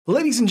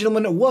Ladies and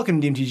gentlemen,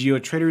 welcome to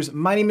MTG Traders.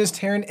 My name is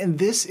Taryn, and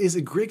this is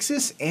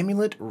Grixis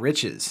Amulet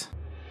Riches.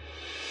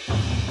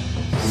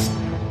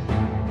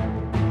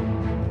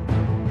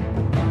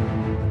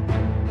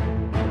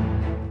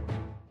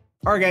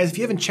 Alright guys, if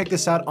you haven't checked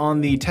this out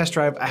on the test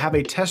drive, I have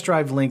a test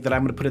drive link that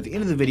I'm going to put at the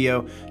end of the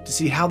video to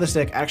see how this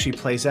deck actually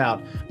plays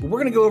out. But we're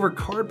going to go over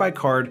card by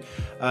card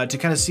to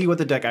kind of see what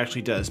the deck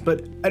actually does.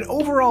 But an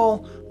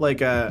overall, I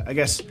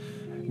guess,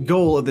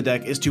 goal of the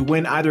deck is to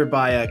win either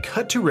by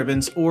cut to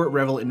ribbons or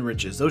revel in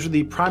riches. Those are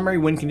the primary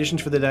win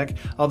conditions for the deck,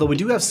 although we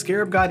do have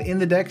Scarab God in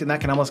the deck, and that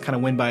can almost kind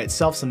of win by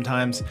itself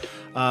sometimes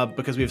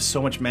because we have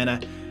so much mana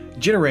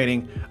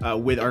generating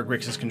with our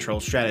Grixis control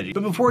strategy.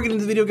 But before we get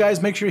into the video,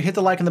 guys, make sure to hit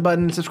the like on the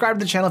button, subscribe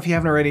to the channel if you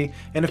haven't already,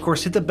 and of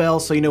course hit the bell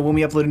so you know when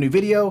we upload a new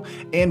video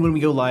and when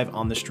we go live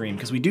on the stream,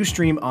 because we do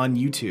stream on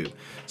YouTube.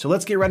 So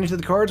let's get right into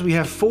the cards. We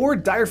have 4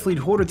 Direfleet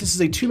Hoarder. This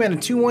is a 2-mana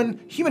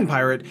 2/1 human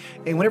pirate,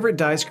 and whenever it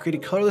dies, create a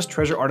colorless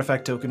treasure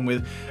artifact token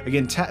with,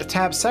 again,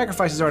 tap,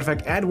 sacrifice this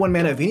artifact, add 1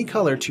 mana of any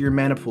color to your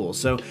mana pool.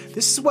 So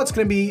this is what's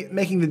going to be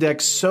making the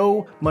deck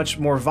so much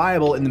more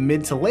viable in the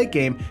mid to late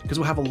game, because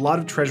we'll have a lot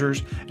of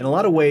treasures and a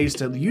lot of ways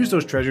to use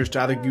those treasures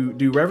to either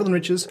do Revel in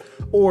Riches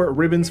or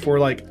ribbons for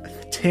like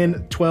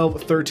 10,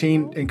 12,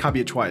 13, and copy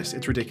it twice.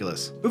 It's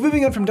ridiculous. But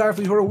moving on from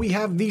Direfleet Hoarder, we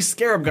have the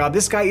Scarab God.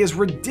 This guy is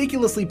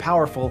ridiculously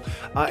powerful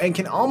and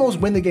can almost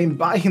win the game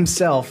by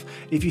himself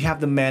if you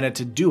have the mana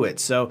to do it.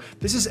 So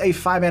this is a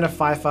 5-mana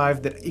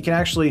 5/5 that you can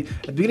actually,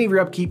 at the beginning of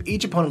your upkeep,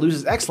 each opponent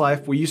loses X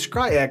life, where you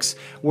scry X,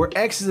 where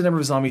X is the number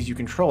of zombies you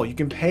control. You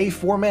can pay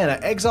 4 mana,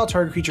 exile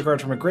target creature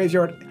card from a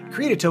graveyard,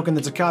 create a token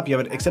that's a copy of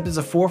it, except it's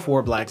a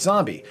 4/4 black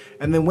zombie.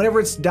 And then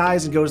whenever it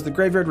dies and goes to the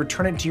graveyard,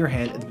 return it to your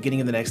hand at the beginning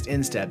of the next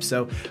end step.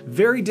 So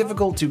very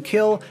difficult to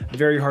kill,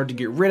 very hard to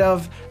get rid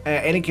of,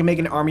 and it can make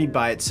an army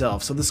by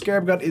itself. So the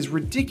Scarab God is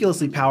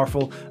ridiculously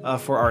powerful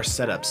for our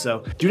setup.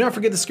 So do not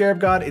forget the Scarab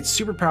God. It's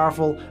super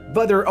powerful,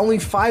 but there are only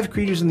 5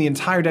 creatures in the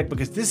entire deck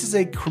because this is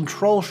a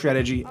control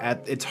strategy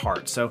at its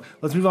heart. So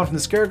let's move on from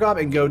the Scarab God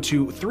and go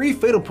to 3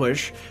 Fatal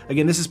Push.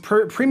 Again, this is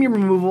premium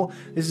removal.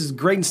 This is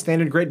great in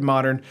standard, great in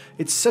modern.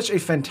 It's such a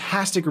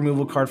fantastic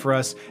removal card for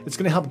us. It's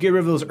going to help get rid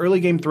of those early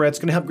game threats,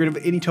 going to help get rid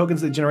of any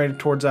tokens that generated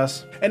towards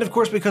us. And of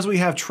course, because we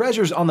have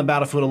treasures on the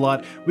battlefield a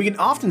lot, we can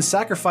often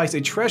sacrifice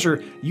a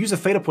treasure, use a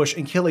Fatal Push,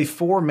 and kill a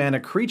 4-mana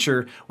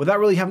creature without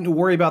really having to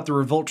worry about the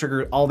revolt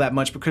trigger all that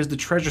much, because the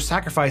treasure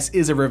sacrifice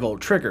is a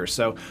revolt trigger.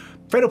 So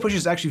Fatal Push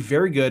is actually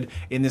very good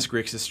in this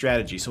Grixis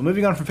strategy. So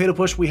moving on from Fatal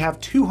Push, we have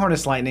 2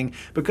 Harness Lightning.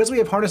 Because we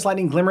have Harness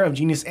Lightning, Glimmer of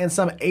Genius, and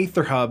some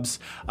Aether Hubs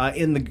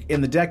in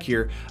the deck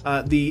here,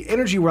 the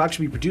energy we'll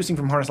actually be producing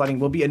from Harness Lightning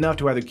will be enough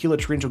to either kill a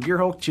Torrential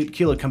Gearhulk, to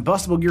kill a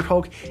Combustible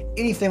Gearhulk,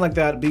 anything like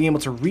that, being able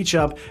to reach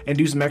up and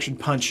do some extra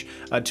punch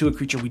to a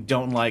creature we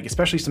don't like,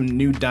 especially some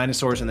new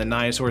dinosaurs in the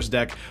Niosaurus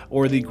deck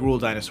or the Gruul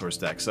Dinosaurs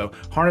deck. So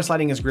Harness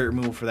Lightning is great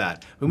removal for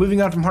that. But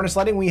moving on from Harness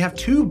Lightning, we have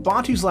 2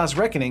 Bantu's Last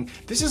Reckoning.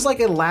 This is like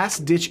a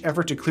last-ditch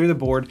effort to clear the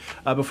board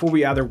before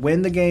we either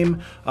win the game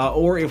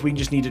or if we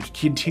just need to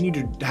continue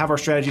to have our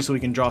strategy so we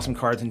can draw some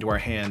cards into our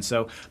hand.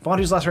 So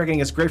Bantu's Last Reckoning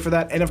is great for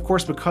that. And of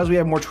course, because we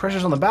have more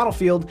treasures on the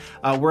battlefield,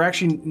 we're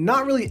actually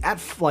not really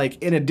at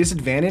in a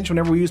disadvantage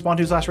whenever we use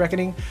Bantu's Last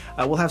Reckoning.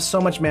 We'll have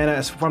so much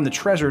mana from the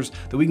treasures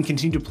that we can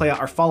continue to play out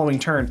our following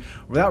turn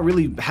without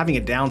really having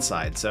a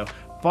downside. So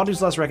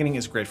Bantu's Last Reckoning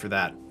is great for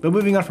that. But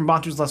moving on from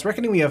Bantu's Last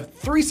Reckoning, we have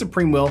 3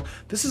 Supreme Will.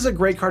 This is a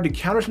great card to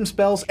counter some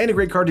spells and a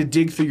great card to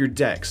dig through your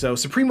deck. So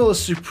Supreme Will is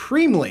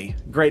supremely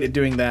great at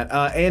doing that,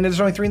 and there's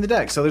only 3 in the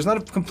deck. So there's not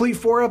a complete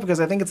 4-up because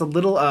I think it's a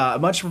little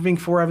much for being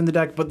 4-up in the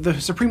deck, but the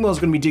Supreme Will is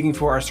going to be digging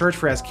for our Search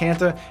for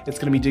Azcanta, it's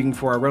going to be digging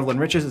for our Revel in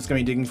Riches, it's going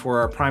to be digging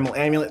for our Primal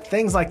Amulet,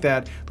 things like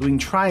that we can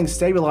try and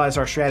stabilize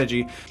our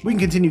strategy. We can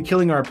continue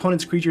killing our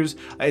opponent's creatures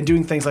and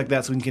doing things like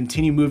that so we can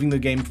continue moving the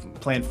game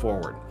plan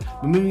forward.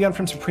 But moving on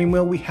from Supreme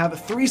Will, we have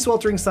 3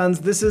 Sweltering Suns.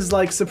 This is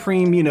like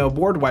supreme,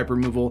 board wipe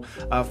removal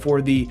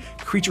for the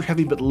creature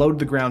heavy but low to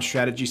the ground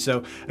strategy.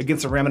 So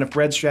against a Ramen of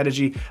Red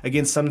strategy,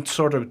 against some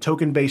sort of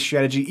token based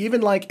strategy,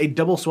 even like a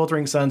double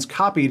Sweltering Suns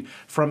copied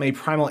from a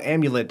Primal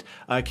Amulet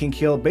can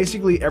kill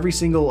basically every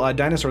single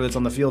dinosaur that's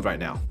on the field right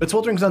now. But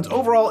Sweltering Suns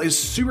overall is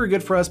super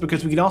good for us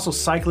because we can also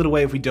cycle it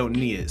away if we don't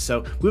need it.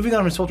 So moving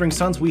on from Sweltering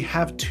Suns, we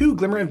have 2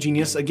 Glimmer of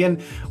Genius.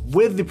 Again,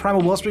 with the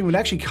Primal Wellspring, we can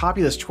actually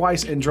copy this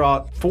twice and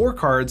draw 4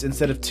 cards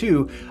instead of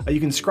 2. You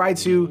can scry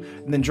 2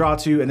 and then draw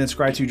 2 and then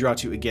scry 2, draw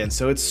 2 again.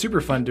 So it's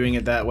super fun doing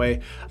it that way,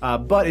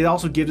 but it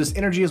also gives us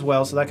energy as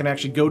well, so that can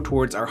actually go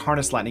towards our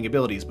Harness Lightning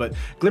abilities. But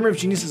Glimmer of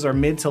Genius is our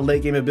mid to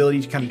late game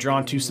ability to kind of draw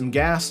into some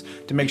gas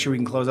to make sure we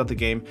can close out the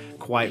game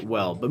quite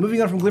well. But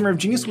moving on from Glimmer of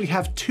Genius, we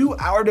have 2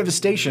 Hour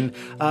Devastation.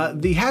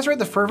 The Hazard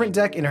the Fervent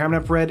deck in Ramen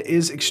of Red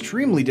is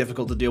extremely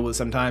difficult to deal with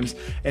sometimes,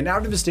 and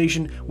Hour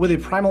Devastation with a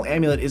Primal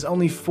Amulet is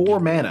only 4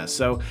 mana.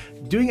 So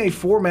doing a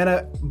 4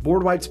 mana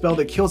board wipe spell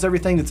that kills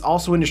everything that's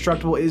also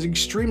indestructible is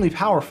extremely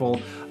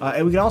powerful,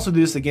 and we can also do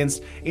this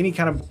against any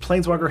kind of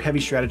Planeswalker heavy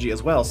strategy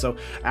as well, so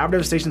Hour of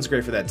Devastation is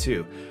great for that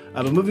too.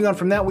 But moving on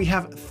from that, we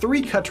have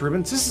 3 cut to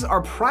ribbons. This is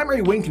our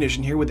primary win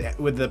condition here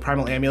with the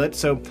Primal Amulet.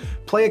 So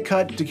play a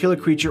cut to kill a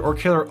creature or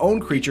kill our own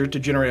creature to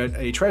generate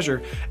a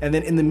treasure. And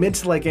then in the mid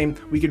to late game,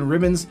 we can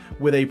ribbons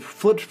with a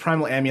flipped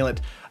Primal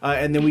Amulet.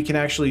 And then we can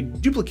actually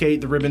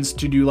duplicate the ribbons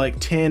to do like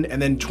 10 and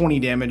then 20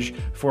 damage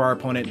for our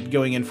opponent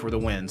going in for the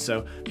win.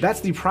 So that's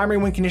the primary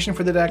win condition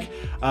for the deck.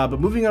 But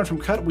moving on from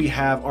cut, we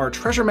have our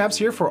treasure maps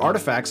here for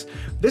artifacts.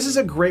 This is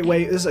a great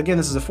way, this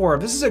is a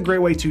 4-of, this is a great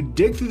way to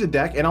dig through the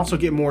deck and also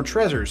get more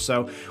treasures.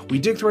 So we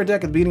dig through our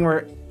deck at the beginning of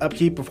our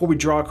upkeep before we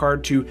draw a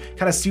card to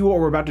kind of see what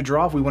we're about to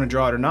draw, if we want to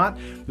draw it or not.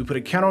 We put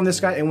a counter on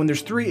this guy, and when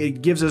there's 3,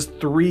 it gives us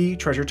 3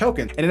 treasure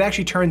tokens. And it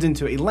actually turns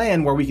into a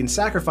land where we can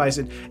sacrifice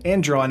it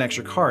and draw an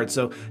extra card.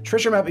 So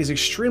treasure map is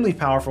extremely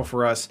powerful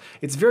for us.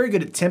 It's very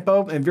good at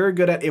tempo and very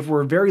good at if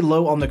we're very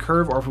low on the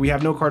curve or if we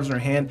have no cards in our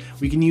hand,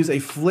 we can use a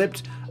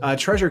flipped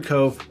treasure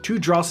cove to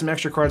draw some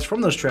extra cards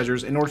from those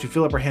treasures in order to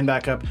fill up our hand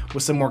back up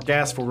with some more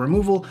gas for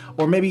removal,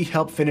 or maybe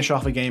help finish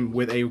off a game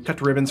with a cut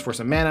to ribbons for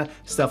some mana,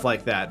 stuff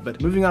like that.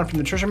 But moving on from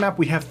the treasure map,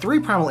 we have 3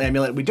 Primal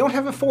Amulet. We don't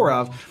have a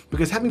 4-of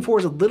because having 4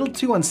 is a little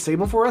too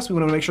unstable for us. We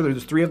want to make sure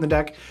there's 3 of the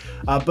deck,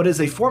 but it's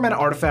a 4-mana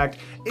artifact.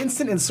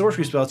 Instant and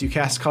sorcery spells you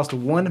cast cost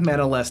 1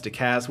 mana less to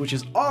cast, which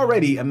is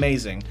already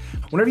amazing.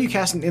 Whenever you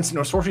cast an instant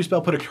or sorcery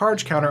spell, put a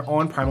charge counter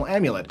on Primal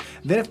Amulet.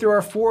 Then if there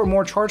are 4 or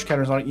more charge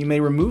counters on it, you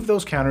may remove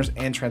those counters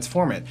and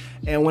transform it.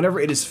 And whenever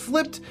it is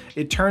flipped,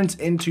 it turns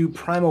into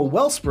Primal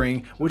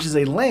Wellspring, which is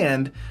a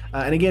land.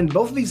 And again,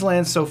 both of these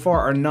lands so far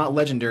are not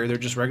legendary, they're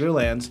just regular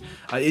lands.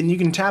 And you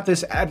can tap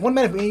this, add 1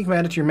 mana of any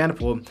mana to your mana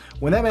pool.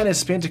 When that mana is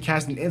spent to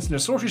cast an instant or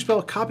sorcery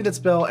spell, copy that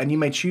spell, and you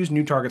may choose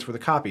new targets for the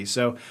copy.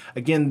 So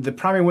again, the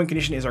primary win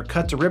condition is our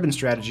cut to ribbon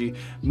strategy,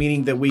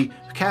 meaning that we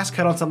cast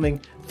cut on something,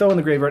 throw in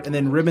the graveyard, and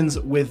then ribbons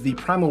with the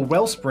Primal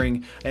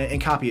Wellspring and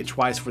copy it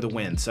twice for the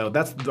win. So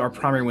that's our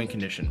primary win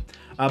condition.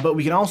 But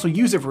we can also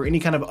use it for any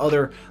kind of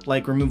other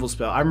like removal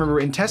spell. I remember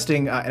in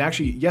testing, and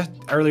actually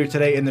earlier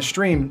today in the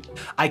stream,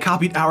 I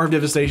copied Hour of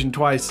Devastation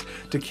twice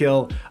to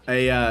kill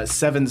a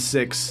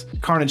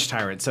 7/6 Carnage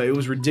Tyrant. So it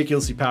was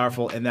ridiculously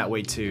powerful in that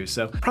way too.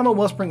 So Primal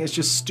Wellspring is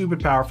just stupid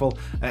powerful,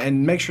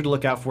 and make sure to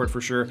look out for it for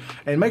sure.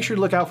 And make sure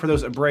to look out for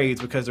those abrades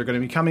because they're going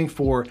to be coming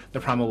for the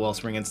Primal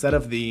Wellspring instead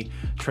of the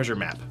treasure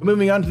map.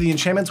 Moving on to the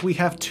enchantments, we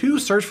have 2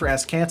 Search for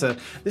Azcanta.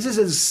 This is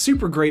a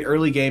super great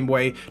early game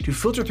way to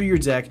filter through your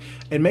deck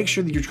and make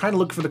sure that you're trying to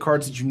look for the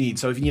cards that you need.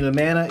 So if you need a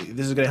mana,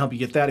 this is going to help you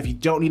get that. If you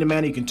don't need a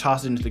mana, you can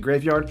toss it into the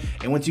graveyard.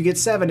 And once you get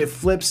 7, it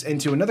flips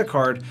into another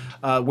card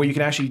where you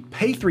can actually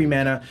pay 3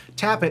 mana,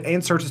 tap it,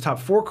 and search the top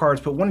 4 cards,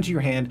 put 1 into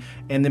your hand,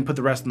 and then put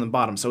the rest on the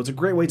bottom. So it's a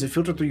great way to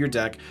filter through your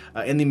deck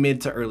in the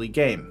mid to early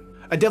game.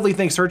 I definitely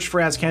think Search for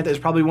Azcanta is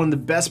probably one of the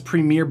best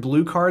premier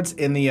blue cards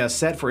in the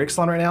set for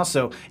Ixalan right now.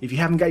 So if you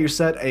haven't got your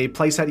set a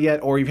playset yet,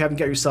 or you haven't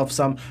got yourself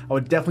some, I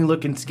would definitely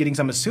look into getting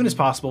some as soon as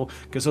possible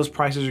because those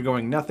prices are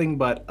going nothing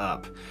but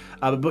up.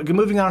 But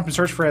moving on from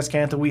Search for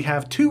Azcanta, we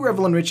have 2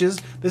 Revel in Riches.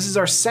 This is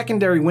our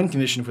secondary win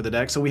condition for the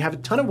deck, so we have a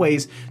ton of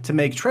ways to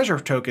make treasure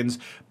tokens,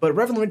 but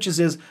Revel in Riches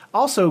is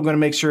also going to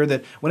make sure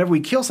that whenever we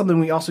kill something,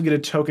 we also get a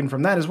token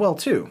from that as well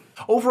too.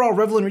 Overall,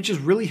 Revel in Riches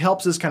really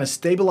helps us kind of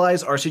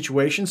stabilize our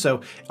situation, so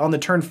on the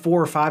turn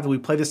 4 or 5 that we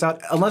play this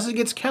out, unless it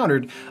gets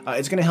countered,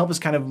 it's going to help us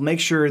kind of make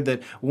sure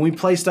that when we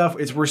play stuff,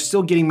 we're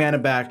still getting mana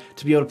back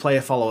to be able to play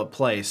a follow-up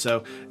play.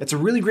 So it's a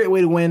really great way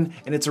to win,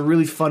 and it's a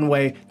really fun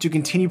way to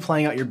continue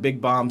playing out your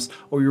big bombs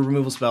or your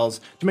removal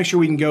spells to make sure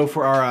we can go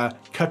for our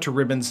cut to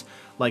ribbons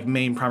like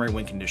main primary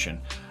win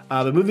condition.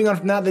 But moving on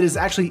from that, that is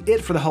actually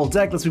it for the whole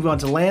deck. Let's move on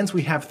to lands.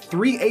 We have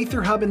 3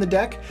 Aether Hub in the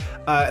deck,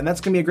 and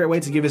that's going to be a great way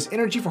to give us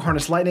energy for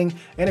Harness Lightning,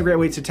 and a great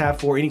way to tap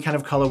for any kind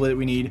of color that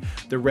we need,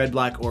 the red,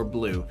 black, or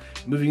blue.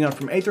 Moving on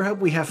from Aether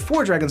Hub, we have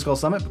 4 Dragon Skull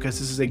Summit, because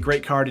this is a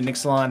great card in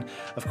Ixalan,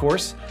 of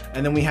course.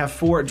 And then we have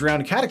 4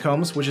 Drowned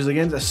Catacombs, which is,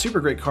 again, a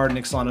super great card in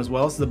Ixalan as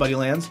well, so the Buddy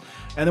lands.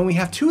 And then we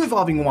have 2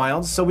 Evolving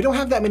Wilds, so we don't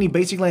have that many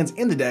basic lands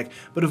in the deck,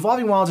 but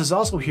Evolving Wilds is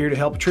also here to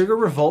help trigger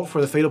Revolt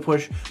for the Fatal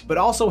Push, but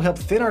also help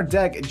thin our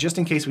deck just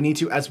in case we need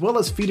to, as well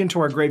as feed into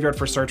our graveyard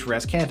for Search for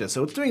Azcanta.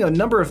 So it's doing a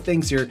number of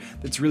things here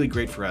that's really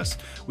great for us.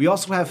 We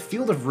also have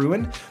Field of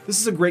Ruin.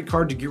 This is a great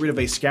card to get rid of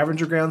a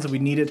Scavenger Grounds that we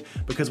needed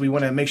because we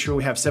want to make sure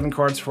we have 7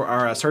 cards for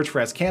our Search for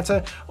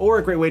Azcanta, or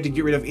a great way to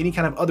get rid of any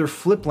kind of other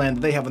flip land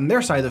that they have on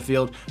their side of the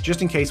field,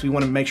 just in case we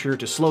want to make sure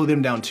to slow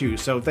them down too.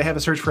 So if they have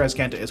a Search for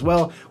Azcanta as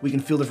well, we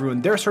can Field of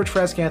Ruin their Search for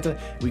Azcanta,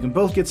 we can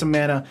both get some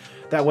mana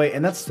that way,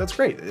 and that's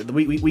great.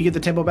 We get the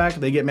tempo back,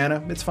 they get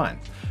mana, it's fine.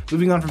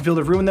 Moving on from Field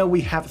of Ruin though,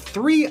 we have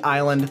 3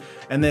 Island,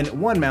 and then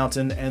 1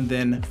 Mountain, and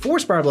then 4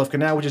 Spire Bluff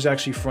Canal, which is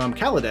actually from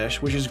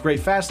Kaladesh, which is great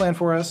fast land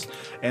for us,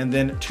 and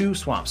then 2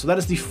 Swamps. So that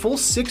is the full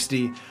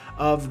 60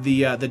 of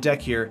the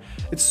deck here.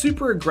 It's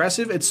super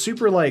aggressive, it's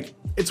super like,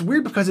 it's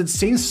weird because it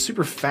seems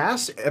super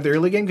fast at the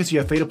early game because you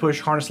have Fatal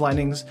Push, Harness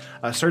Lightnings,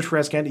 Search for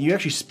Azcanta. You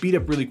actually speed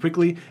up really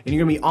quickly, and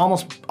you're gonna be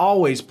almost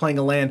always playing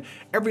a land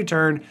every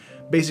turn,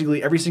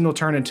 basically every single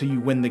turn until you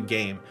win the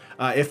game.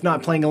 If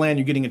not playing a land,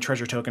 you're getting a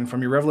treasure token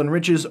from your Revel in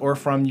Riches or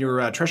from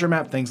your treasure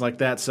map, things like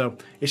that. So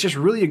it's just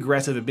really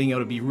aggressive at being able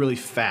to be really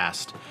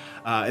fast.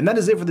 And that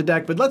is it for the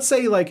deck, but let's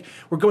say like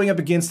we're going up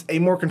against a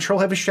more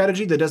control-heavy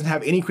strategy that doesn't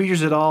have any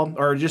creatures at all,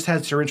 or just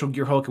has Torrential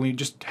Gearhulk, and we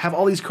just have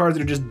all these cards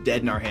that are just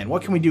dead in our hand.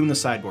 What can we do in the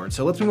sideboard?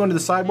 So let's move on to the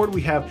sideboard.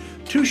 We have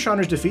 2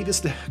 Chandra's Defeat.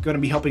 This is going to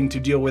be helping to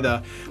deal with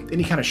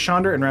any kind of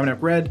Chandra and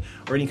Ramunap Red,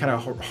 or any kind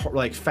of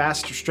like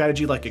fast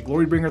strategy like a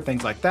Glorybringer,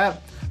 things like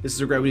that. This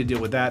is a great way to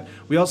deal with that.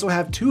 We also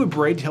have 2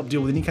 Abrade to help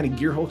deal with any kind of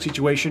Gearhulk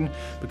situation,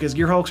 because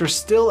Gearhulks are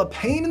still a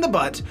pain in the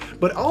butt,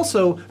 but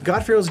also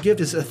God-Pharaoh's Gift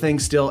is a thing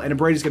still, and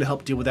Abrade is going to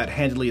help deal with that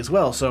handily as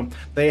well. So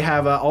they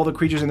have all the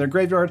creatures in their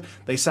graveyard,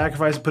 they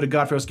sacrifice and put a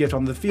God-Pharaoh's Gift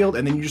on the field,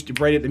 and then you just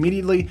Abrade it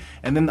immediately,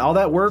 and then all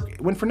that work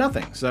went for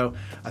nothing. So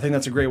I think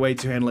that's a great way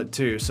to handle it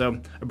too. So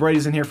Abrade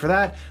is in here for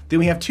that. Then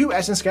we have 2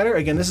 Essence Scatter.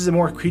 Again, this is a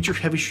more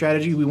creature-heavy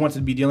strategy we want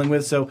to be dealing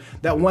with, so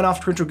that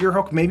one-off Torrential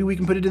Gearhulk, maybe we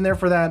can put it in there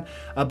for that,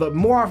 but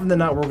more often than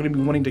not, we're going to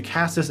be wanting to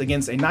cast this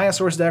against a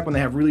Niosaurus deck when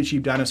they have really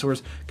cheap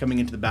dinosaurs coming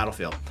into the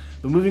battlefield.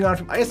 But moving on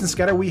from Essence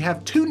Scatter, we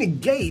have 2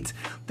 Negate.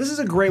 This is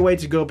a great way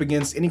to go up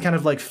against any kind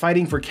of like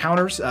fighting for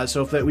counters.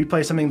 So if we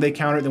play something, they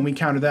counter, then we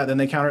counter that, then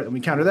they counter it, then we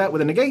counter that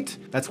with a Negate.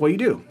 That's what you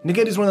do.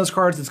 Negate is one of those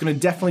cards that's going to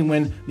definitely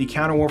win the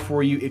counter war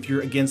for you if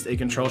you're against a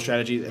control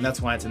strategy, and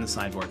that's why it's in the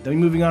sideboard. Then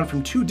moving on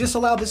from 2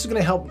 Disallow, this is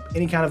going to help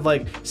any kind of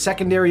like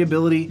secondary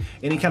ability,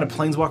 any kind of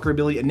Planeswalker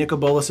ability, a Nicol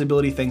Bolas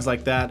ability, things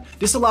like that.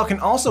 Disallow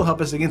can also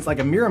help us against like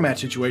a mirror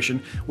match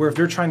situation, where if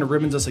they're trying to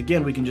ribbons us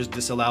again, we can just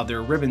disallow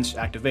their ribbons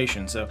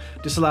activation. So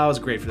Disallow is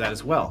great for that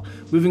as well.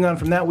 Moving on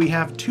from that, we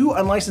have 2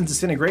 Unlicensed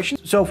Disintegration.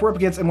 So if we're up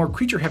against a more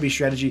creature-heavy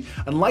strategy,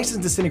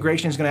 Unlicensed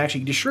Disintegration is going to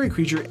actually destroy a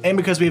creature, and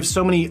because we have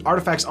so many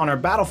artifacts on our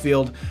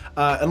battlefield,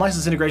 Unlicensed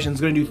Disintegration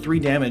is going to do 3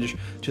 damage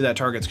to that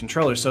target's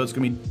controller, so it's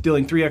going to be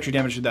dealing 3 extra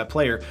damage to that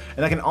player.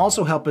 And that can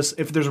also help us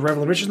if there's a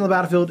Revel in Riches on the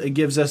battlefield. It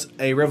gives us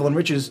a Revel in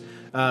Riches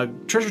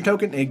treasure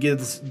token. It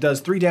does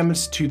 3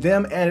 damage to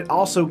them, and it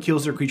also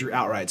kills their creature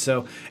outright.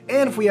 So,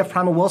 and if we have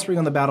Primal Wellspring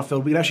on the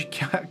battlefield, we can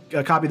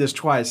actually copy this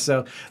twice.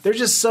 So there's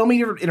just so many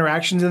different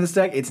interactions in this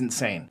deck, it's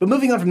insane. But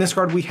moving on from this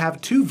card, we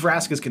have 2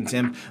 Vraska's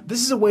Contempt.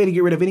 This is a way to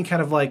get rid of any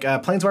kind of like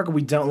Planeswalker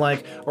we don't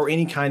like, or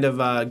any kind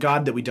of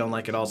god that we don't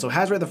like at all. So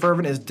Hazrat the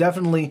Fervent is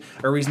definitely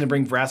a reason to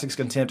bring Vraska's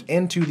Contempt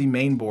into the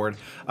main board,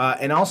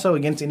 and also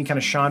against any kind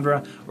of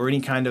Chandra, or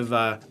any kind of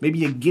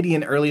maybe a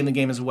Gideon early in the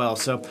game as well.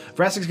 So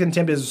Vraska's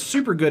Contempt is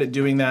super good at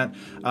doing that,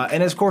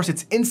 and of course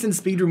it's instant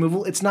speed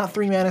removal. It's not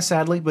 3 mana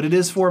sadly, but it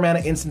is 4 mana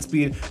instant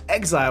speed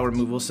exile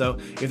removal. So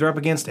if they're up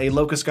against a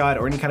Locust God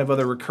or any kind of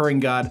other recurring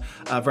god,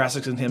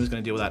 Vraska's Contempt is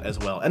going to deal with that as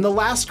well. And the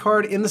last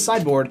card in the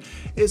sideboard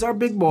is our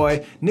big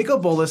boy, Nicol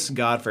Bolas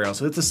God Pharaoh.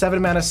 So it's a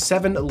 7 mana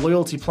 7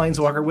 loyalty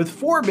planeswalker with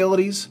 4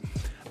 abilities.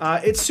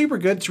 It's super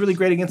good. It's really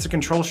great against a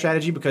control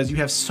strategy because you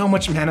have so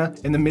much mana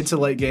in the mid to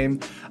late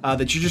game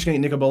that you're just going to get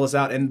Nicol Bolas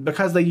out. And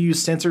because they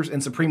use Sensors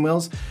and Supreme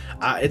Wills,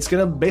 it's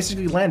going to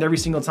basically land every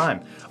single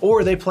time.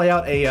 Or they play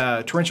out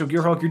a Torrential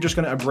Gearhulk, you're just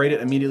going to Abrade it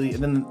immediately.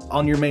 And then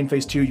on your main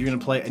phase 2, you're going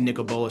to play a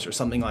Nicol Bolas or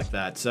something like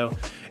that. So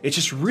it's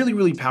just really,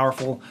 really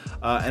powerful.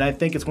 And I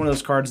think it's one of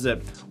those cards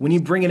that when you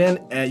bring it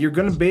in, you're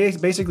going to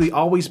basically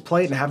always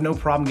play it and have no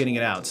problem getting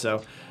it out.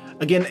 So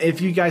again, if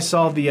you guys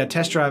saw the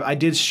test drive, I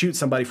did shoot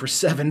somebody for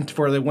 7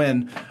 for the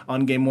win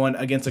on game 1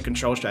 against a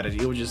control strategy.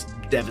 It was just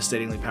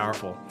devastatingly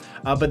powerful.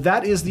 But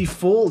that is the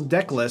full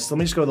deck list. Let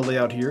me just go to the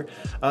layout here.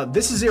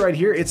 This is it right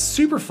here. It's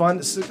super fun.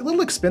 It's a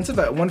little expensive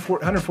at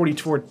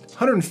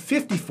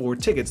 154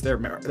 tickets. There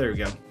we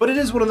go. But it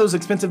is one of those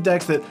expensive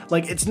decks that,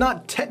 like, it's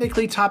not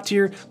technically top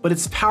tier, but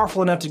it's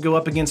powerful enough to go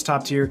up against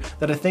top tier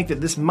that I think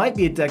that this might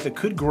be a deck that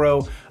could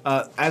grow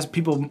as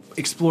people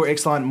explore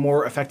Ixalan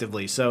more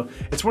effectively. So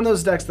it's one of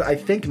those decks that I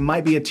think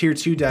might be a tier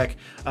 2 deck.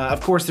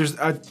 Of course, there's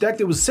a deck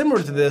that was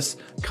similar to this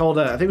called,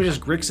 I think it was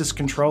just Grixis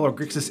Control or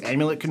Grixis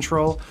Amulet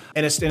Control,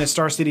 and it's in a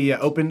Star City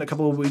Open a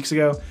couple of weeks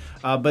ago.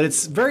 But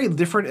it's very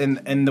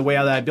different in the way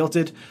that I built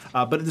it.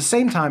 But at the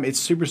same time, it's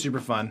super, super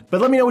fun.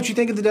 But let me know what you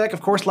think of the deck.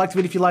 Of course, like the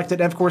video if you liked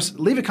it. And of course,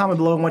 leave a comment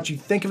below on what you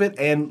think of it,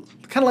 and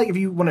kind of like if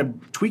you want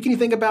to tweak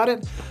anything about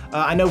it.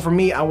 I know for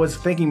me, I was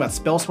thinking about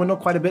Spell Swindle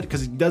quite a bit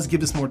because it does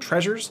give us more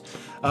treasures.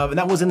 And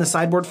that was in the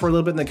sideboard for a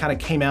little bit, and then kind of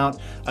came out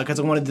because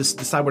I wanted the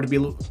sideboard to be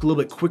a little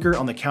bit quicker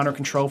on the counter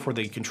control for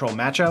the control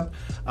matchup.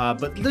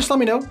 But just let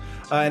me know.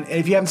 And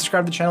if you haven't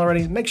subscribed to the channel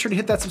already, make sure to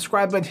hit that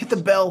subscribe button, hit the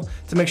bell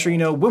to make sure you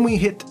know when we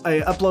hit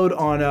a upload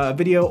on a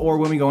video or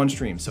when we go on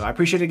stream. So I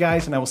appreciate it,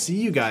 guys, and I will see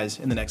you guys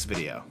in the next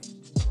video.